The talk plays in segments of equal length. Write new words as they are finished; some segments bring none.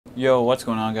Yo, what's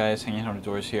going on, guys? Hanging out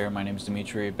outdoors here. My name is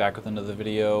Dimitri, back with another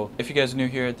video. If you guys are new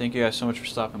here, thank you guys so much for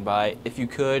stopping by. If you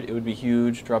could, it would be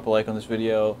huge. Drop a like on this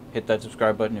video, hit that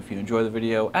subscribe button if you enjoy the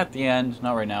video. At the end,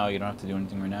 not right now, you don't have to do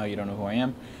anything right now, you don't know who I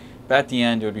am, but at the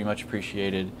end, it would be much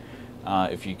appreciated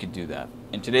if you could do that.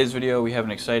 In today's video, we have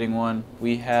an exciting one.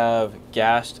 We have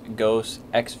gassed Ghost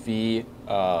XV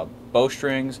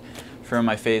bowstrings from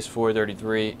my Phase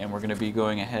 433, and we're going to be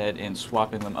going ahead and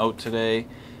swapping them out today.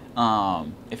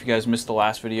 If you guys missed the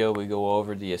last video, we go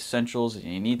over the essentials that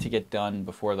you need to get done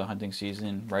before the hunting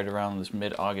season, right around this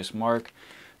mid-August mark.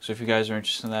 So if you guys are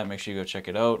interested in that, make sure you go check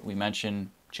it out. We mentioned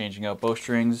changing out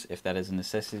bowstrings. If that is a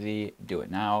necessity, do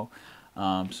it now.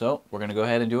 So we're going to go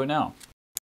ahead and do it now.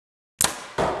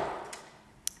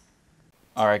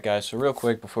 Alright guys, so real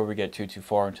quick before we get too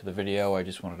far into the video, I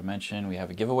just wanted to mention we have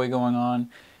a giveaway going on.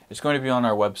 It's going to be on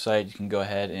our website. You can go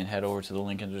ahead and head over to the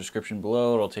link in the description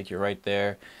below. It'll take you right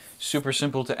there. Super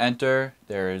simple to enter.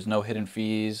 There is no hidden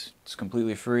fees. It's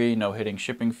completely free. No hidden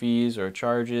shipping fees or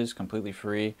charges. Completely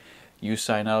free. You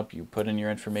sign up. You put in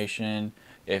your information.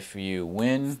 If you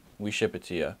win, we ship it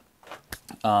to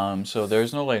you. So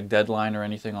there's no like deadline or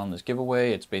anything on this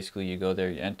giveaway. It's basically you go there,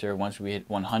 you enter. Once we hit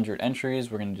 100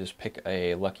 entries, we're going to just pick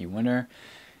a lucky winner.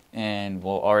 And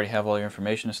we'll already have all your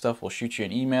information and stuff. We'll shoot you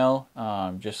an email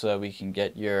just so that we can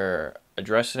get your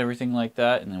address and everything like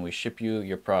that, and then we ship you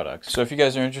your products. So if you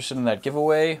guys are interested in that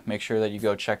giveaway, make sure that you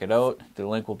go check it out. The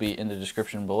link will be in the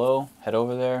description below. Head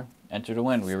over there, enter to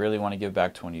win. We really want to give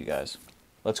back to one of you guys.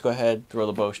 Let's go ahead, throw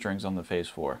the bowstrings on the Phase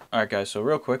 4. Alright guys, so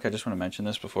real quick, I just want to mention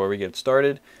this before we get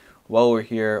started. While we're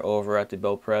here over at the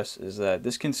bow press, is that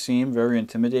this can seem very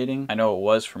intimidating. I know it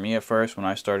was for me at first when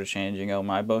I started changing out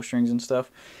my bowstrings and stuff,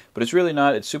 but it's really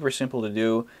not. It's super simple to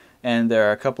do, and there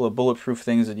are a couple of bulletproof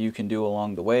things that you can do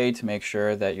along the way to make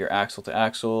sure that your axle to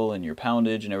axle and your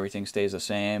poundage and everything stays the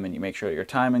same, and you make sure that your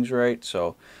timing's right.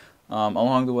 So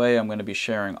along the way, I'm going to be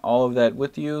sharing all of that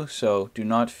with you, so do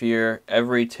not fear.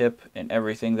 Every tip and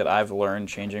everything that I've learned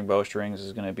changing bowstrings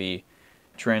is going to be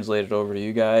translated over to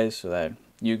you guys so that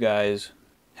you guys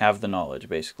have the knowledge,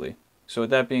 basically. So with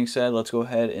that being said, let's go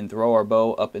ahead and throw our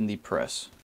bow up in the press.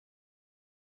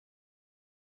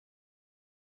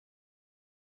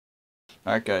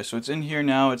 Alright guys, so it's in here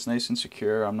now. It's nice and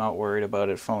secure. I'm not worried about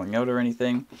it falling out or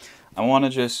anything. I want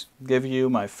to just give you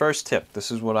my first tip.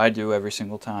 This is what I do every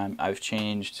single time. I've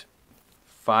changed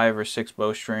 5 or 6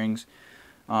 bowstrings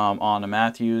on a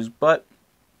Mathews, but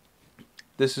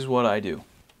this is what I do.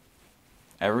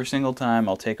 Every single time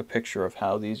I'll take a picture of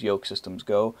how these yoke systems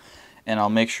go, and I'll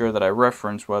make sure that I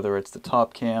reference whether it's the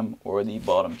top cam or the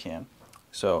bottom cam.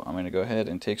 So I'm going to go ahead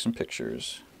and take some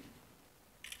pictures.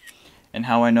 And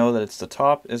how I know that it's the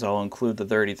top is I'll include the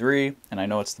 33, and I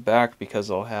know it's the back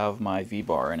because I'll have my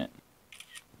V-bar in it.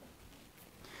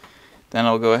 Then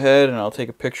I'll go ahead and I'll take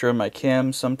a picture of my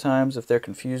cams sometimes if they're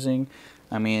confusing.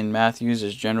 I mean, Mathews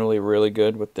is generally really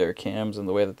good with their cams and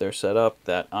the way that they're set up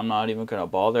that I'm not even going to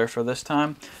bother for this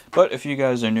time. But if you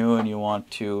guys are new and you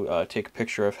want to take a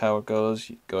picture of how it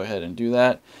goes, go ahead and do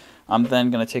that. I'm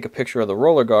then going to take a picture of the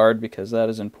roller guard because that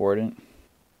is important.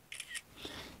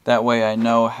 That way I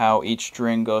know how each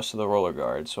string goes to the roller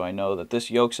guard. So I know that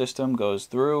this yoke system goes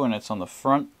through and it's on the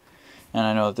front. And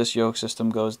I know that this yoke system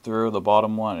goes through the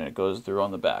bottom one and it goes through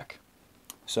on the back.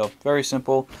 So very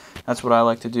simple. That's what I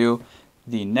like to do.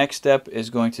 The next step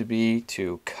is going to be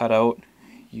to cut out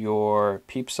your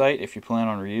peep sight if you plan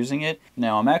on reusing it.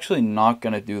 Now I'm actually not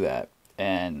going to do that,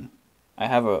 and I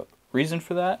have a reason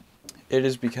for that. It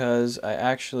is because I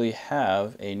actually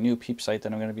have a new peep sight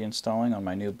that I'm going to be installing on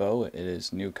my new bow. It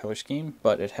is new color scheme,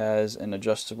 but it has an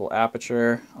adjustable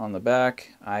aperture on the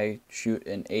back. I shoot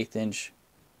an 1/8 inch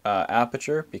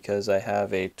aperture because I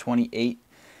have a 28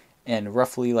 and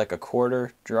roughly like a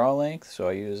 1/4 draw length, so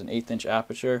I use an 1/8 inch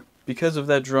aperture. Because of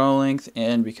that draw length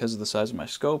and because of the size of my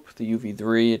scope, the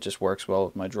UV3, it just works well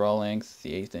with my draw length,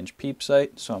 the 1/8 inch peep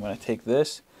sight. So I'm going to take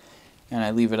this and I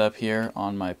leave it up here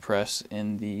on my press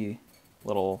in the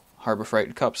little Harbor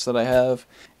Freight cups that I have.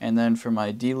 And then for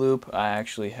my D-loop, I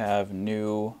actually have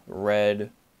new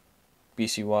red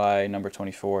BCY number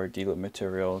 24 D-loop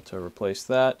material to replace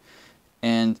that.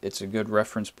 And it's a good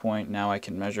reference point. Now I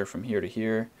can measure from here to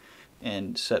here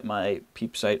and set my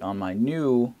peep sight on my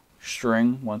new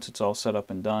string once it's all set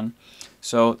up and done.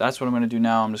 So that's what I'm going to do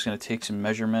now. I'm just going to take some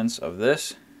measurements of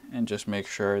this and just make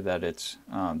sure that it's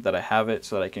that I have it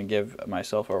so that I can give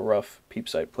myself a rough peep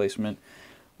sight placement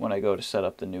when I go to set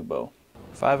up the new bow.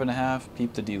 5.5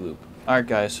 peep the D-loop. Alright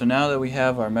guys, so now that we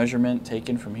have our measurement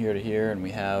taken from here to here and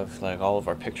we have like all of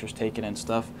our pictures taken and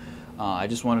stuff, I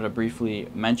just wanted to briefly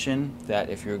mention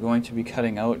that if you're going to be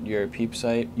cutting out your peep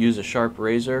sight, use a sharp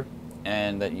razor.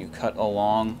 and that you cut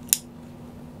along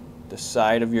the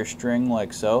side of your string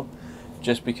like so,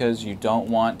 just because you don't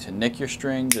want to nick your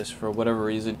string just for whatever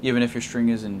reason. Even if your string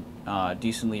is in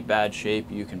decently bad shape,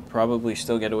 you can probably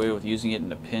still get away with using it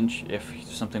in a pinch if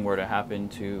something were to happen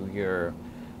to your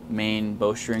main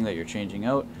bowstring that you're changing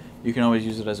out. You can always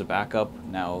use it as a backup.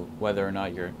 Now, whether or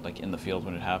not you're like in the field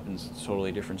when it happens, it's a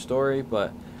totally different story,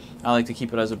 but I like to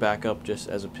keep it as a backup, just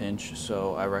as a pinch.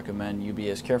 So I recommend you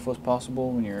be as careful as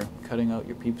possible when you're cutting out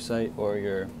your peep sight or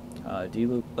your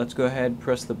D-loop. Let's go ahead,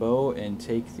 press the bow, and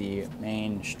take the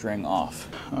main string off.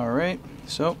 Alright,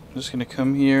 so I'm just going to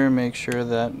come here, make sure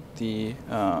that the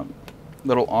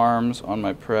little arms on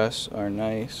my press are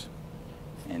nice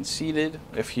and seated.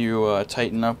 If you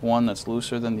tighten up one that's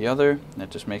looser than the other, that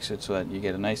just makes it so that you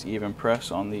get a nice even press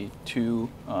on the two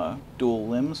dual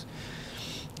limbs.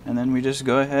 And then we just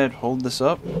go ahead, hold this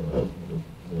up,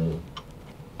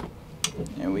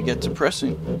 and we get to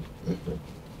pressing.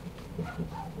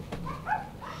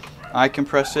 I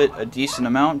compress it a decent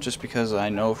amount just because I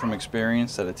know from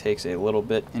experience that it takes a little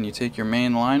bit. And you take your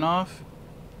main line off,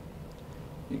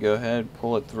 you go ahead,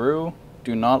 pull it through.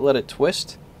 Do not let it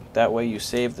twist. That way you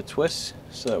save the twists,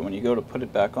 so that when you go to put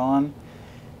it back on,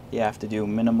 you have to do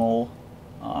minimal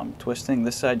twisting.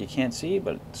 This side you can't see,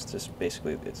 but it's just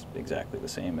basically, it's exactly the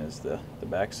same as the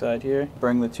back side here.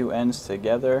 Bring the two ends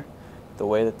together the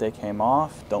way that they came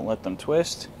off. Don't let them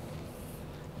twist.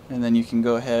 And then you can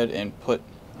go ahead and put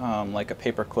like a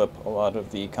paper clip. A lot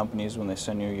of the companies, when they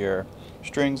send you your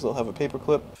strings, they'll have a paper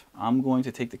clip. I'm going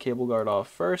to take the cable guard off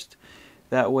first.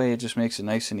 That way it just makes it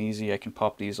nice and easy. I can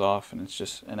pop these off and it's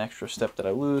just an extra step that I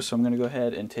lose. So I'm going to go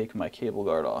ahead and take my cable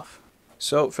guard off.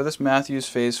 So for this Mathews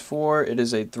Phase 4, it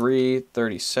is a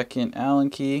 3/32 Allen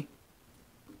key.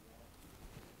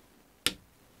 Just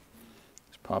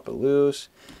pop it loose.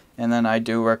 And then I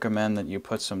do recommend that you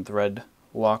put some thread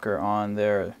locker on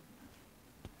there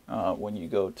when you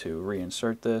go to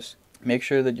reinsert this. Make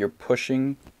sure that you're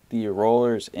pushing the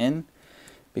rollers in,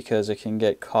 because it can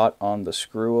get caught on the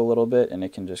screw a little bit and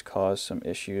it can just cause some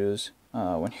issues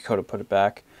when you go to put it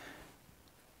back.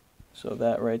 So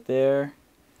that right there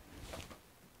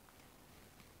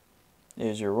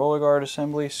is your roller guard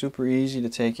assembly. Super easy to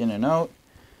take in and out.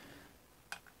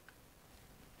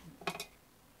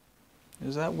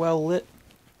 Is that well lit?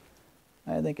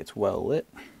 I think it's well lit.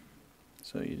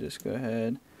 So you just go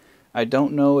ahead. I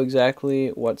don't know exactly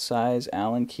what size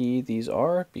Allen key these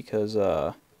are, because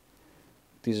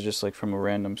these are just like from a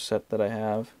random set that I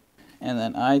have. And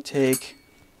then I take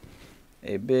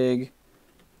a big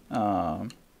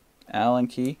Allen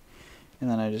key, and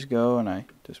then I just go and I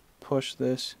just push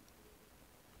this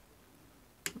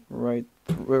right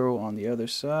through on the other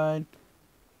side.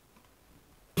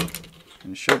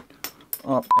 And shoot.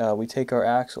 We take our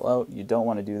axle out. You don't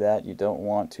want to do that. You don't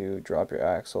want to drop your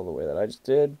axle the way that I just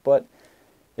did, but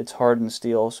it's hardened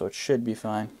steel, so it should be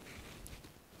fine.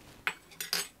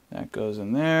 That goes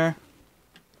in there.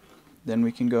 Then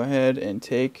we can go ahead and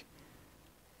take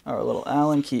our little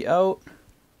Allen key out,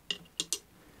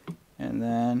 and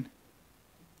then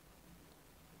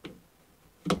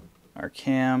our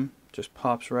cam just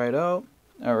pops right out.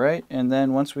 Alright, and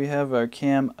then once we have our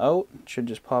cam out, it should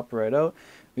just pop right out.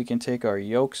 We can take our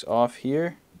yokes off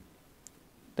here.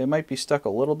 They might be stuck a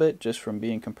little bit just from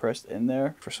being compressed in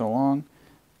there for so long,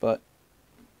 but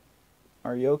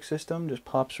our yoke system just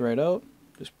pops right out.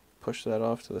 Just push that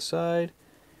off to the side,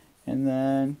 and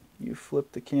then you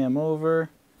flip the cam over,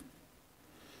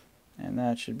 and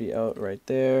that should be out right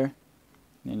there.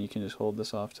 And you can just hold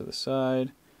this off to the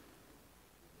side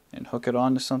and hook it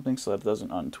onto something so that it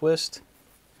doesn't untwist.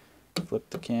 Flip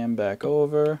the cam back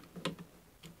over,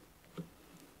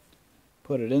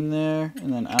 put it in there,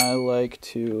 and then I like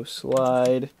to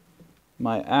slide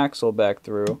my axle back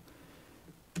through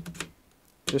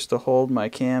just to hold my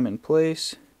cam in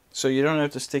place. So you don't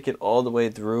have to stick it all the way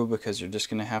through, because you're just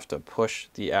going to have to push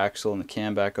the axle and the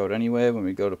cam back out anyway when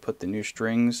we go to put the new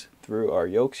strings through our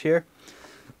yokes here.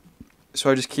 So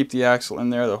I just keep the axle in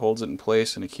there that holds it in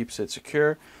place and it keeps it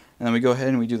secure. And then we go ahead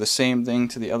and we do the same thing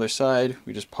to the other side.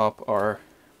 We just pop our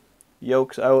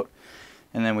yokes out,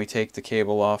 and then we take the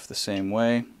cable off the same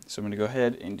way. So I'm going to go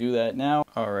ahead and do that now.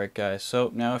 Alright guys, so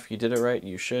now if you did it right,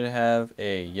 you should have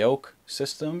a yoke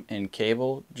system and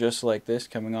cable just like this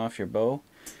coming off your bow.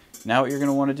 Now what you're going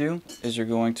to want to do is you're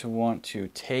going to want to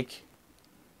take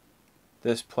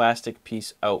this plastic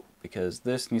piece out, because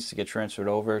this needs to get transferred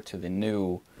over to the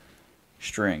new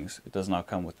strings. It does not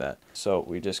come with that. So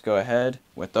we just go ahead,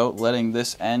 without letting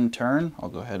this end turn, I'll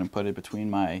go ahead and put it between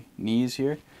my knees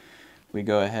here. We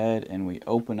go ahead and we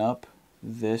open up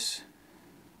this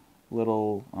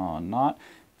little knot.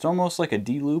 It's almost like a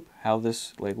D-loop, how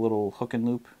this like little hook and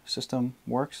loop system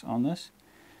works on this.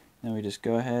 Then we just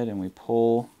go ahead and we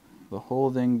pull the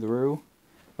whole thing through,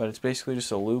 but it's basically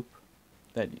just a loop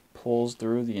that pulls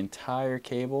through the entire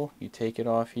cable. You take it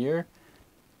off here,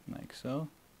 like so.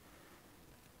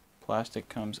 Plastic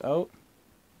comes out,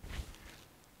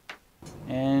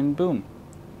 and boom.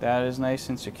 That is nice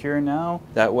and secure now.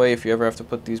 That way, if you ever have to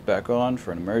put these back on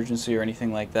for an emergency or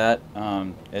anything like that,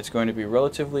 it's going to be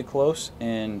relatively close,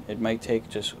 and it might take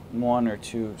just 1 or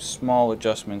 2 small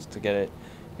adjustments to get it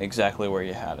exactly where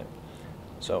you had it.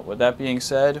 So with that being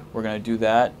said, we're going to do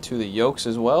that to the yokes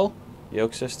as well.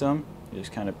 Yoke system, you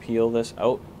just kind of peel this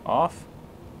out, off.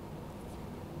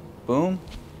 Boom.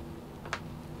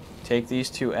 Take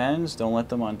these 2 ends, don't let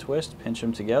them untwist, pinch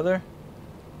them together.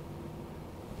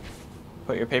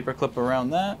 Put your paper clip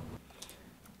around that.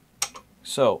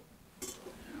 So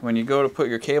when you go to put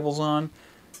your cables on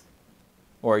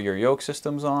or your yoke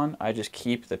systems on, I just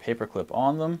keep the paper clip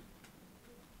on them.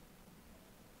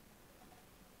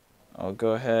 I'll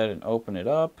go ahead and open it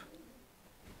up.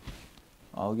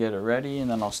 I'll get it ready, and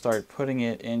then I'll start putting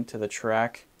it into the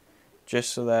track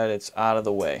just so that it's out of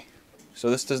the way. So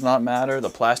this does not matter. The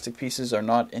plastic pieces are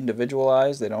not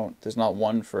individualized. There's not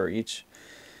one for each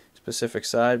specific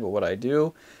side, but what I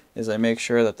do is I make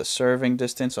sure that the serving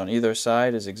distance on either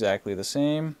side is exactly the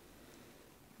same,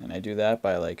 and I do that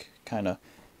by like kind of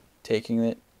taking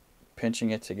it, pinching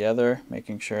it together,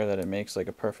 making sure that it makes like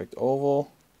a perfect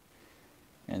oval,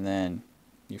 and then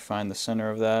you find the center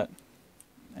of that,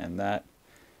 and that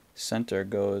center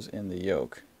goes in the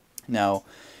yoke. Now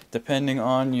depending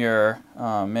on your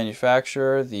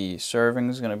manufacturer, the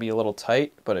serving is going to be a little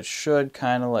tight, but it should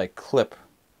kind of like clip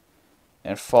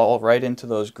and fall right into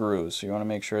those grooves. So you want to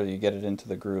make sure that you get it into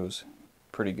the grooves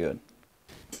pretty good.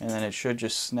 And then it should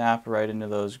just snap right into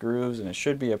those grooves, and it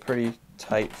should be a pretty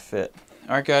tight fit.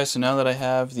 Alright guys, so now that I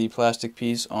have the plastic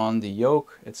piece on the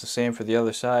yoke, it's the same for the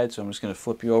other side, so I'm just going to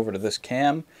flip you over to this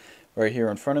cam right here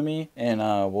in front of me, and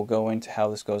we'll go into how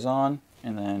this goes on,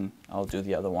 and then I'll do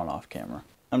the other one off camera.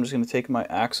 I'm just going to take my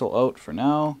axle out for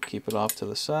now, keep it off to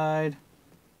the side,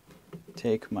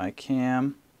 take my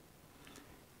cam,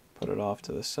 put it off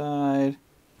to the side,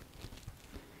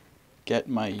 get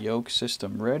my yoke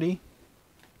system ready,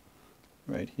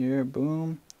 right here,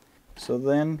 boom. So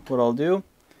then what I'll do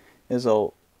is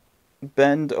I'll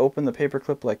bend open the paper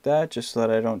clip like that, just so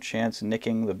that I don't chance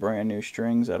nicking the brand new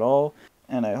strings at all,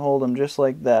 and I hold them just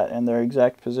like that in their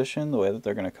exact position, the way that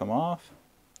they're going to come off.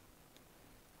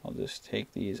 I'll just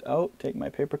take these out, take my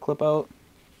paper clip out,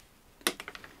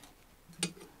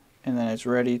 and then it's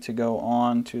ready to go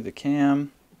on to the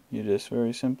cam. You just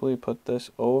very simply put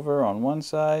this over on one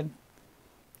side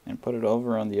and put it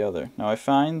over on the other. Now I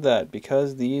find that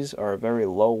because these are a very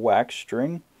low wax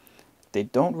string, they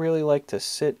don't really like to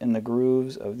sit in the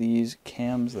grooves of these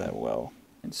cams that well.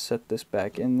 And set this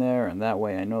back in there, and that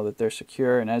way I know that they're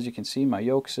secure. And as you can see, my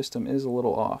yoke system is a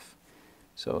little off,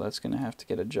 so that's going to have to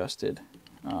get adjusted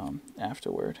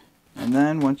afterward. And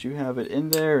then once you have it in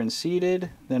there and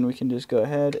seated, then we can just go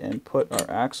ahead and put our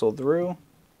axle through.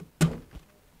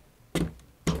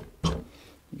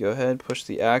 Go ahead, push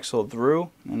the axle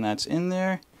through, and that's in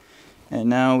there. And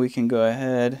now we can go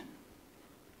ahead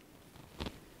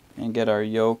and get our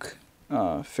yoke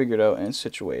figured out and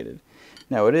situated.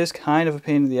 Now it is kind of a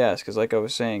pain in the ass, because like I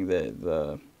was saying,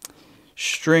 the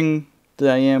string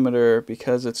diameter,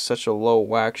 because it's such a low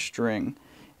wax string,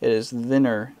 it is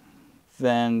thinner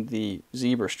than the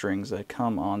zebra strings that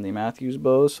come on the Mathews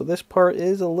bows. So this part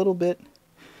is a little bit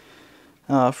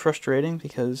frustrating,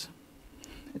 because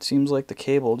it seems like the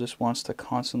cable just wants to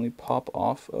constantly pop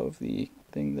off of the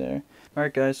thing there.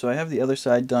 Alright guys, so I have the other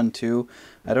side done too.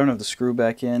 I don't have the screw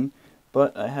back in,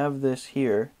 but I have this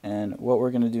here, and what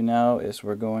we're going to do now is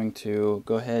we're going to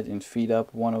go ahead and feed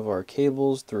up one of our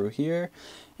cables through here,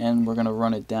 and we're going to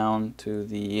run it down to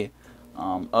the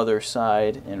other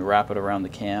side and wrap it around the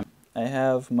cam. I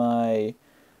have my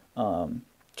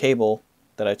cable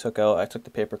that I took out. I took the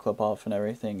paper clip off and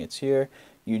everything. It's here.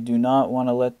 You do not want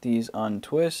to let these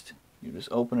untwist. You just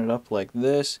open it up like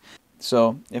this.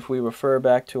 So if we refer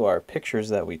back to our pictures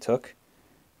that we took,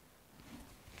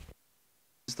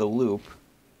 the loop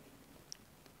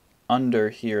under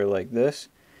here like this,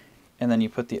 and then you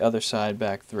put the other side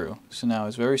back through. So now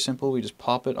it's very simple. We just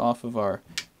pop it off of our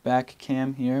back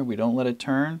cam here. We don't let it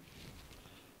turn.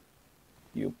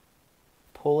 You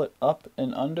pull it up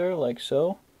and under like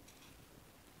so,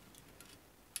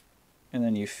 and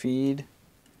then you feed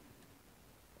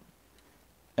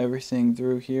everything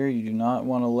through here. You do not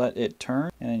want to let it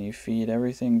turn, and then you feed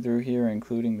everything through here,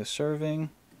 including the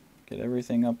serving. Get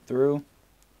everything up through.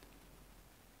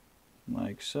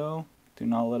 like so. Do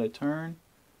not let it turn.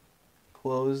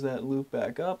 Close that loop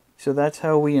back up. So that's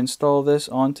how we install this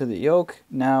onto the yoke.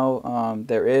 Now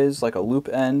there is like a loop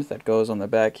end that goes on the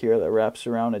back here that wraps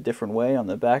around a different way on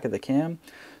the back of the cam.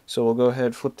 So we'll go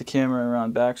ahead, flip the camera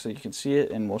around back so you can see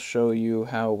it, and we'll show you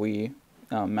how we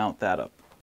mount that up.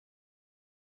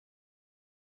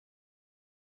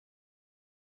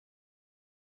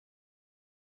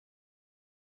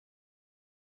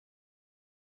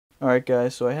 Alright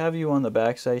guys, so I have you on the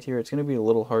back side here. It's going to be a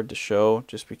little hard to show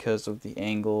just because of the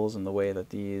angles and the way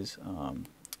that these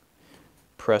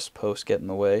press posts get in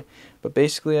the way. But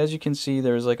basically, as you can see,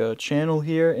 there's like a channel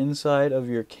here inside of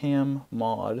your cam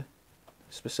mod,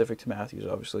 specific to Mathews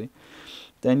obviously.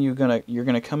 Then you're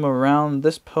gonna come around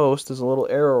this post. There's a little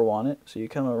arrow on it, so you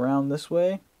come around this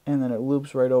way, and then it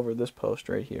loops right over this post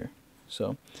right here.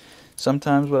 So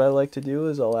sometimes what I like to do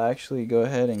is I'll actually go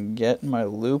ahead and get my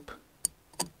loop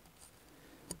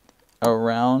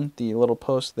around the little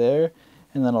post there,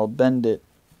 and then I'll bend it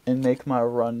and make my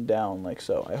run down like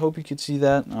so. I hope you could see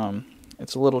that.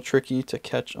 It's a little tricky to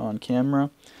catch on camera,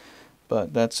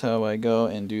 but that's how I go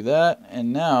and do that.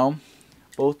 And now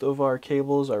both of our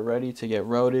cables are ready to get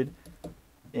routed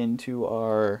into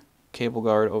our cable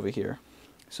guard over here.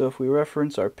 So if we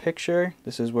reference our picture,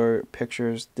 this is where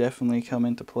pictures definitely come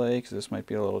into play, because this might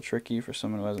be a little tricky for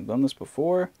someone who hasn't done this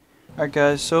before. Alright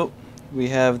guys, so we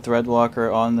have thread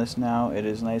locker on this now. It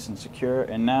is nice and secure,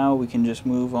 and now we can just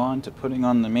move on to putting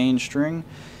on the main string,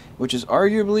 which is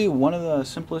arguably one of the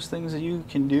simplest things that you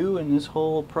can do in this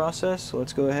whole process. So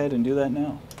let's go ahead and do that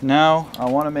now. Now I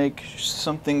want to make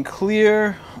something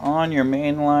clear. On your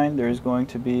main line there's going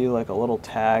to be like a little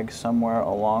tag somewhere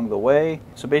along the way.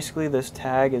 So basically this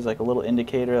tag is like a little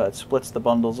indicator that splits the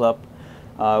bundles up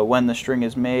when the string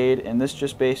is made, and this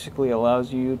just basically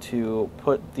allows you to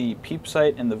put the peep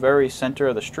sight in the very center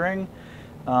of the string.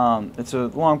 It's a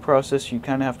long process. You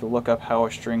kind of have to look up how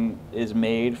a string is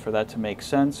made for that to make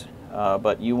sense,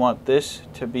 but you want this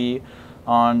to be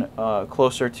on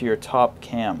closer to your top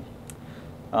cam,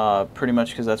 pretty much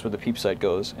because that's where the peep sight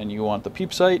goes, and you want the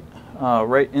peep sight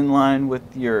right in line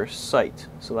with your sight.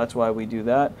 So that's why we do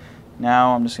that.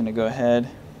 Now I'm just going to go ahead,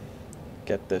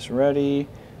 get this ready.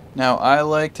 Now I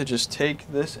like to just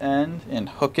take this end and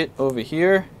hook it over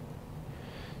here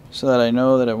so that I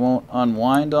know that it won't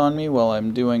unwind on me while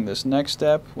I'm doing this next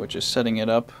step, which is setting it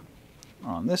up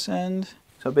on this end.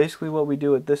 So basically what we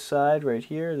do at this side right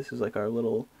here, this is like our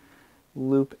little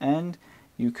loop end.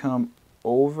 You come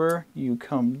over, you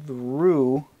come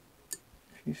through,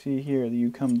 if you see here,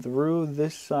 you come through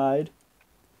this side,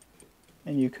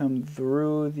 and you come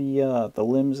through the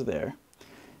limbs there.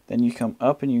 Then you come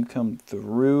up and you come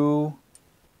through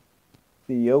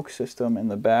the yoke system in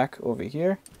the back over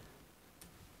here.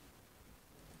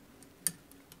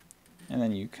 And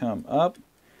then you come up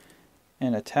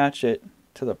and attach it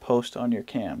to the post on your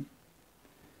cam.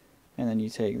 And then you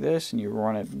take this and you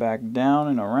run it back down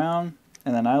and around.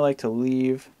 And then I like to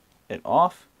leave it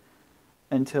off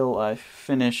until I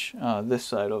finish this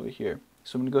side over here.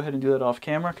 So I'm going to go ahead and do that off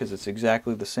camera because it's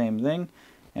exactly the same thing,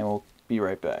 and we'll be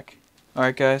right back.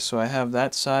 Alright guys, so I have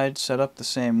that side set up the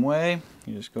same way.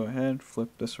 You just go ahead, flip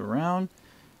this around,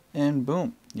 and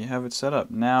boom, you have it set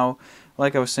up. Now,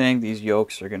 like I was saying, these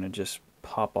yokes are going to just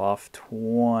pop off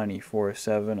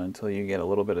 24/7 until you get a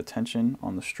little bit of tension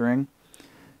on the string.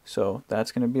 So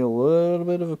that's going to be a little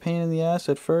bit of a pain in the ass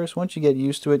at first. Once you get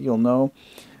used to it, you'll know.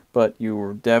 But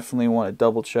you definitely want to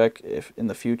double check if in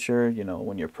the future, you know,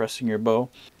 when you're pressing your bow.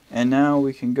 And now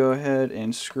we can go ahead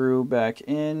and screw back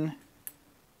in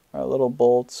our little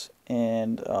bolts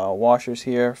and washers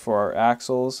here for our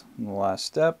axles in the last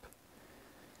step.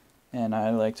 And I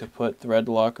like to put thread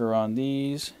locker on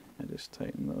these. I just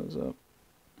tighten those up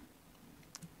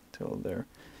until they're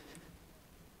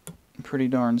pretty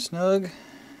darn snug.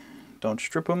 Don't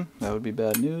strip them, that would be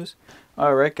bad news.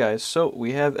 Alright guys, so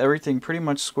we have everything pretty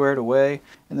much squared away,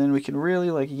 and then we can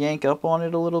really like yank up on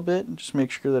it a little bit and just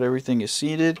make sure that everything is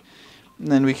seated. And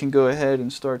then we can go ahead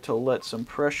and start to let some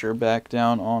pressure back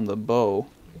down on the bow,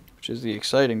 which is the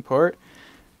exciting part.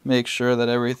 Make sure that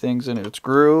everything's in its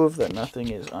groove, that nothing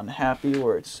is unhappy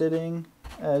where it's sitting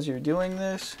as you're doing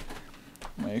this.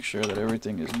 Make sure that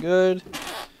everything is good.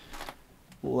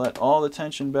 Let all the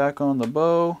tension back on the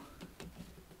bow.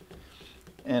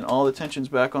 And all the tension's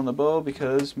back on the bow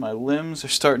because my limbs are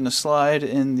starting to slide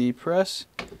in the press.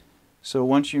 So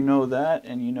once you know that,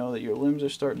 and you know that your limbs are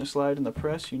starting to slide in the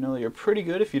press, you know that you're pretty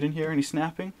good if you didn't hear any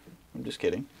snapping. I'm just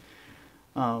kidding.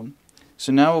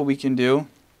 So now what we can do,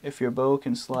 if your bow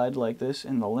can slide like this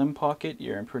in the limb pocket,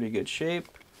 you're in pretty good shape.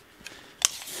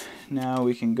 Now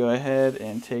we can go ahead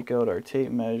and take out our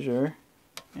tape measure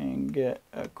and get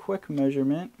a quick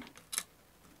measurement,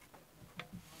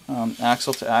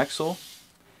 axle to axle.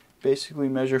 Basically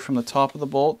measure from the top of the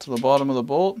bolt to the bottom of the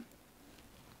bolt.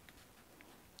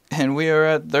 And we are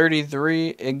at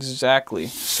 33 exactly.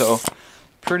 So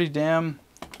pretty damn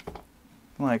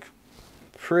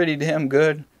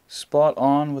good. Spot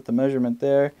on with the measurement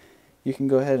there. You can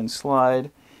go ahead and slide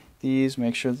these,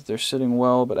 make sure that they're sitting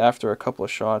well, but after a couple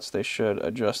of shots they should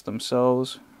adjust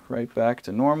themselves right back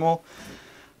to normal.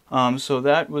 So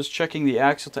that was checking the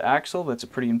axle to axle. That's a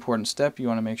pretty important step. You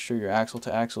want to make sure your axle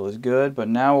to axle is good. But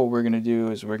now what we're going to do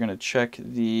is we're going to check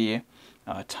the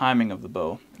timing of the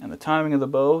bow. And the timing of the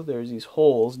bow, there's these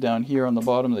holes down here on the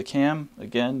bottom of the cam.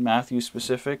 Again, Mathews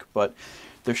specific, but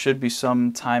there should be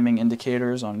some timing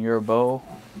indicators on your bow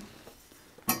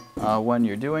when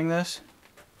you're doing this.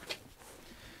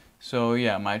 So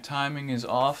yeah, my timing is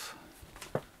off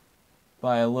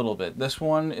by a little bit. This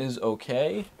one is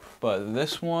okay, but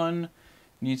this one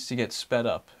needs to get sped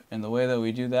up. And the way that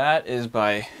we do that is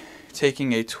by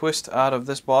taking a twist out of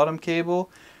this bottom cable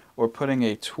or putting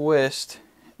a twist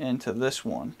into this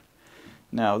one.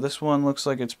 Now this one looks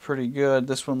like it's pretty good.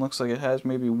 This one looks like it has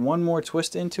maybe one more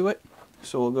twist into it.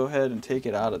 So we'll go ahead and take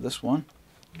it out of this one.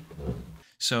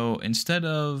 So instead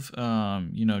of,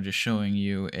 just showing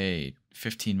you a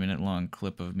 15-minute long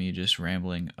clip of me just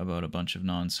rambling about a bunch of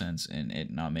nonsense and it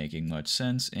not making much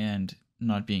sense and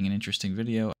not being an interesting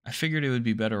video, I figured it would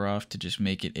be better off to just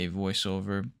make it a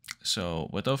voiceover. So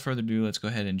without further ado, let's go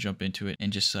ahead and jump into it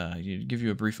and just give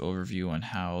you a brief overview on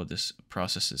how this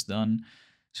process is done.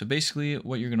 So basically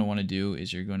what you're going to want to do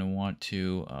is you're going to want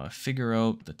to figure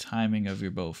out the timing of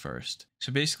your bow first.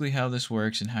 So basically how this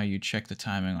works and how you check the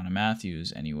timing on a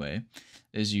Mathews anyway,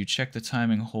 is you check the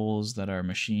timing holes that are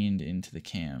machined into the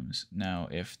cams. Now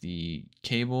if the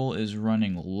cable is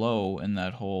running low in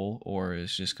that hole or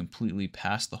is just completely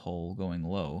past the hole going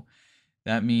low,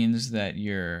 that means that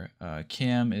your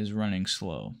cam is running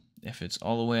slow. If it's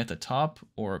all the way at the top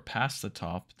or past the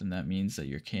top, then that means that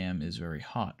your cam is very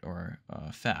hot or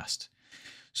fast.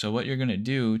 So what you're going to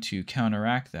do to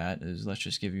counteract that is, let's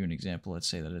just give you an example. Let's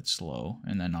say that it's slow,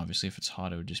 and then obviously if it's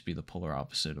hot, it would just be the polar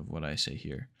opposite of what I say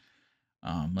here.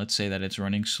 Let's say that it's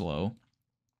running slow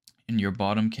in your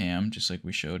bottom cam, just like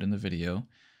we showed in the video.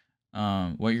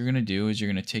 What you're going to do is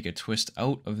you're going to take a twist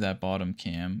out of that bottom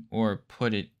cam or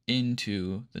put it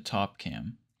into the top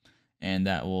cam. And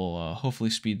that will hopefully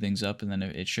speed things up, and then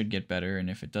it should get better. And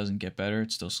if it doesn't get better,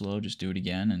 it's still slow, just do it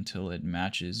again until it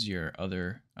matches your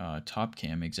other top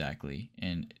cam exactly.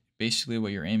 And basically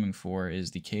what you're aiming for is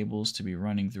the cables to be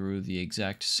running through the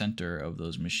exact center of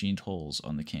those machined holes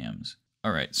on the cams.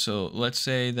 Alright, so let's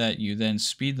say that you then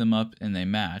speed them up and they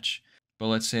match, but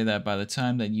let's say that by the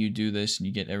time that you do this and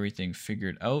you get everything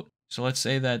figured out, so let's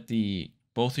say that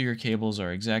both of your cables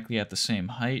are exactly at the same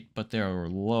height, but they're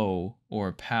low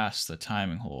or past the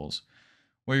timing holes.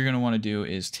 What you're going to want to do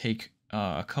is take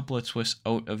a couple of twists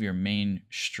out of your main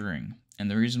string. And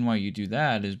the reason why you do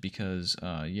that is because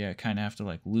you kind of have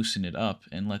to loosen it up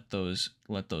and let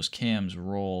those cams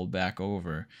roll back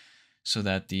over so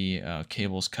that the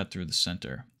cables cut through the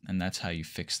center. And that's how you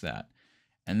fix that.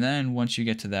 And then once you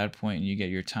get to that point and you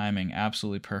get your timing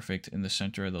absolutely perfect in the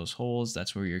center of those holes,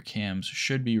 that's where your cams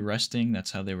should be resting.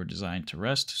 That's how they were designed to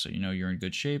rest, so you know you're in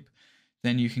good shape.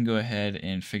 Then you can go ahead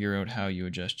and figure out how you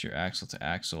adjust your axle to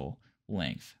axle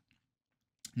length.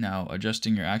 Now,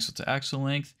 adjusting your axle to axle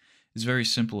length is very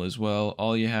simple as well.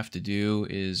 All you have to do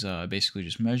is basically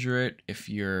just measure it. If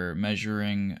you're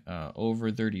measuring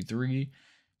over 33,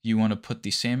 you want to put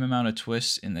the same amount of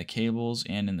twists in the cables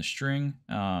and in the string,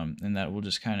 and that will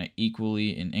just kind of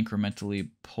equally and incrementally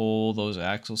pull those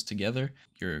axles together.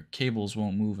 Your cables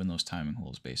won't move in those timing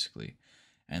holes basically.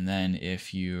 And then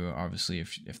if you obviously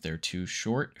if they're too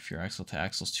short, if your axle to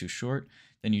axle is too short,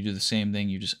 then you do the same thing.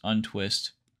 You just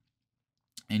untwist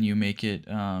and you make it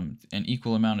an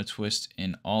equal amount of twist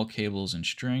in all cables and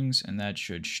strings, and that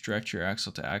should stretch your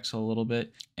axle to axle a little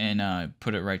bit and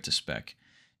put it right to spec.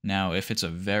 Now, if it's a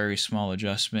very small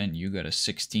adjustment, you got a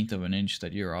 1/16 of an inch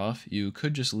that you're off, you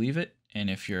could just leave it. And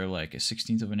if you're like a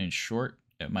 1/16 of an inch short,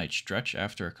 it might stretch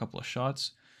after a couple of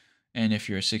shots. And if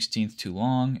you're a 1/16 too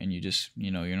long and you just,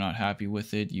 you're not happy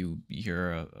with it,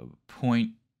 you're a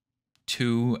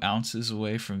 0.2 ounces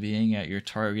away from being at your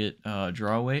target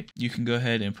draw weight, you can go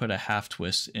ahead and put a half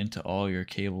twist into all your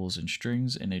cables and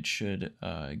strings, and it should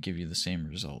give you the same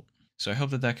result. So I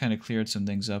hope that kind of cleared some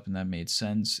things up and that made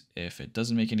sense. If it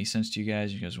doesn't make any sense to you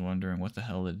guys are wondering what the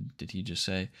hell did he just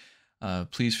say,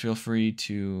 please feel free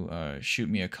to shoot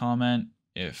me a comment.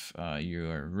 If you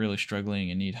are really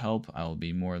struggling and need help, I'll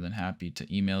be more than happy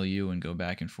to email you and go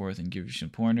back and forth and give you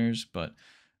some pointers. But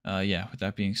Yeah, with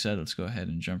that being said, let's go ahead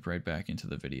and jump right back into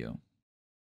the video.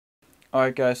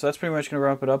 Alright guys, so that's pretty much going to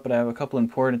wrap it up, but I have a couple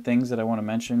important things that I want to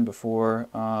mention before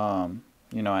I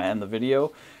end the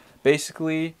video.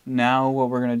 Basically, now what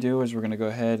we're going to do is we're going to go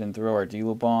ahead and throw our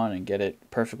D-loop on and get it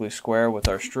perfectly square with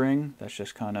our string. That's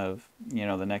just kind of,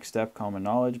 the next step, common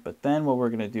knowledge. But then what we're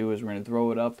going to do is we're going to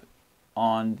throw it up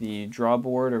on the draw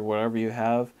board or whatever you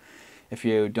have. If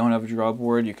you don't have a draw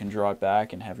board, you can draw it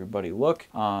back and have your buddy look.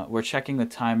 We're checking the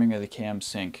timing of the cam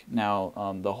sync.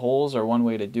 Now, the holes are one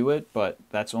way to do it, but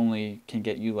that's only can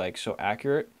get you like so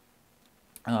accurate.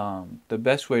 The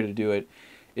best way to do it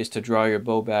is to draw your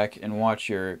bow back and watch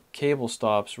your cable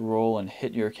stops roll and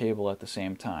hit your cable at the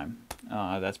same time.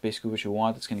 That's basically what you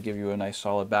want. That's going to give you a nice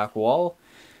solid back wall.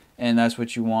 And that's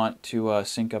what you want to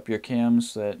sync up your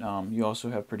cams so that you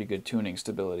also have pretty good tuning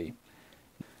stability.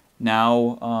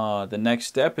 Now the next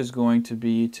step is going to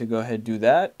be to go ahead and do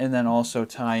that and then also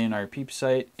tie in our peep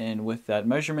sight, and with that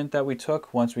measurement that we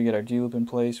took, once we get our D-loop in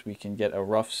place, we can get a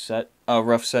rough set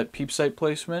peep sight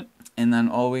placement. And then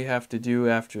all we have to do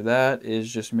after that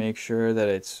is just make sure that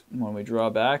it's, when we draw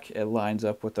back, it lines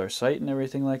up with our sight and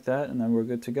everything like that, and then we're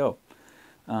good to go.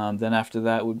 Then after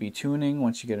that would be tuning.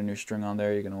 Once you get a new string on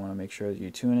there, you're going to want to make sure that you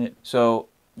tune it. So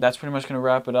that's pretty much going to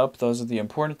wrap it up. Those are the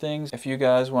important things. If you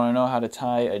guys want to know how to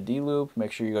tie a D-loop,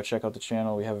 make sure you go check out the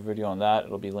channel. We have a video on that.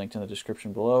 It'll be linked in the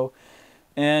description below.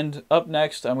 And up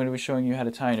next, I'm going to be showing you how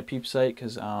to tie in a peep sight,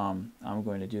 because I'm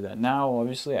going to do that now.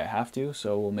 Obviously, I have to,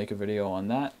 so we'll make a video on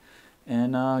that.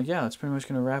 And yeah, that's pretty much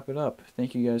going to wrap it up.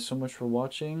 Thank you guys so much for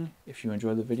watching. If you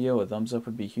enjoyed the video, a thumbs up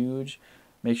would be huge.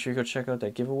 Make sure you go check out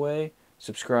that giveaway.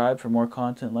 Subscribe for more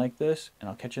content like this, and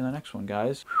I'll catch you in the next one,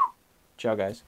 guys. Ciao, guys.